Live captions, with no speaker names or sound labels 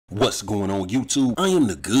What's going on YouTube? I am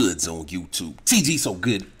the goods on YouTube. TG So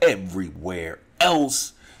Good everywhere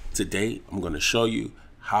else. Today I'm going to show you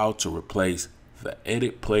how to replace the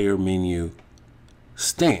edit player menu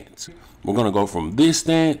stance. We're going to go from this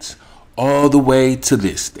stance all the way to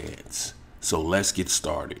this stance. So let's get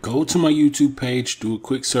started. Go to my YouTube page, do a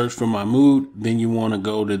quick search for Mahmoud. Then you want to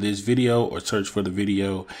go to this video or search for the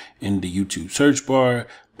video in the YouTube search bar.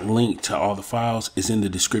 Link to all the files is in the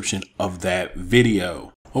description of that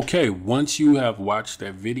video. Okay, once you have watched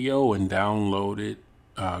that video and downloaded,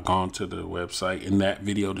 gone to the website in that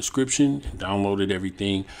video description and downloaded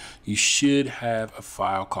everything, you should have a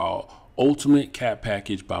file called Ultimate Cap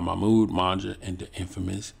Package by Mahmoud Manja and the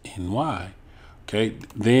Infamous NY. Okay,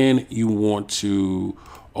 then you want to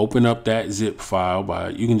open up that zip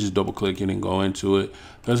file you can just double click it and go into it.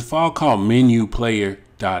 There's a file called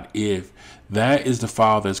menuplayer.if. That is the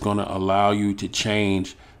file that's going to allow you to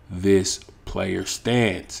change this player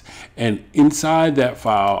stance, and inside that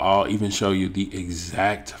file I'll even show you the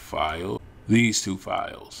exact file. These two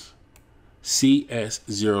files,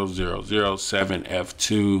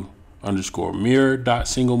 cs0007f2 underscore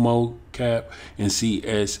mirror.singlemocap and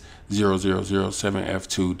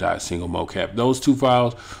cs0007f2.singlemocap. Those two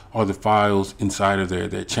files are the files inside of there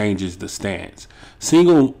that changes the stance.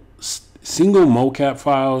 Single mocap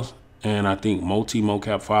files and I think multi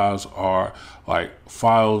mocap files are like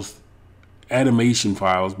files, animation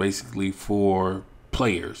files basically for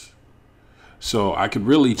players. So I could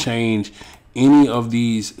really change any of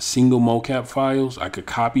these single mocap files. I could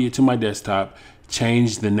copy it to my desktop,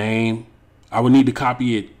 change the name. I would need to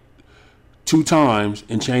copy it 2 times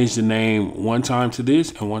and change the name 1 time to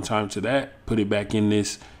this and 1 time to that, put it back in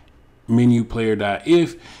this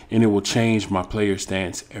menuplayer.if, and it will change my player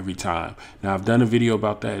stance every time. Now I've done a video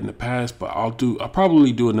about that in the past, but I'll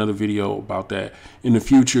probably do another video about that in the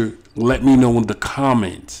future. Let me know in the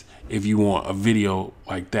comments if you want a video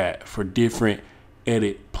like that for different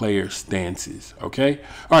edit player stances. Okay,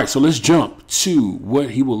 all right, so let's jump to what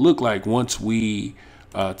he will look like once we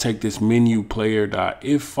take this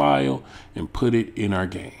menuplayer.if file and put it in our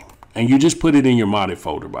game. And you just put it in your modded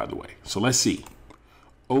folder, by the way. So let's see.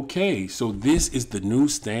 Okay, so this is the new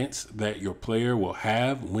stance that your player will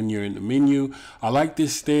have when you're in the menu. I like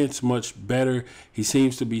this stance much better. He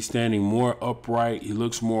seems to be standing more upright. He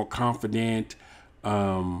looks more confident.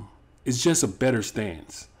 It's just a better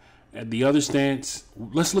stance. At the other stance,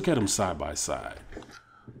 let's look at them side by side.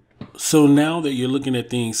 So now that you're looking at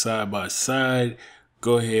things side by side,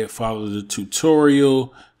 go ahead, follow the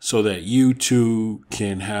tutorial so that you too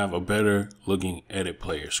can have a better looking edit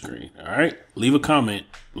player screen. All right, leave a comment,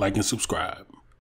 like, and subscribe.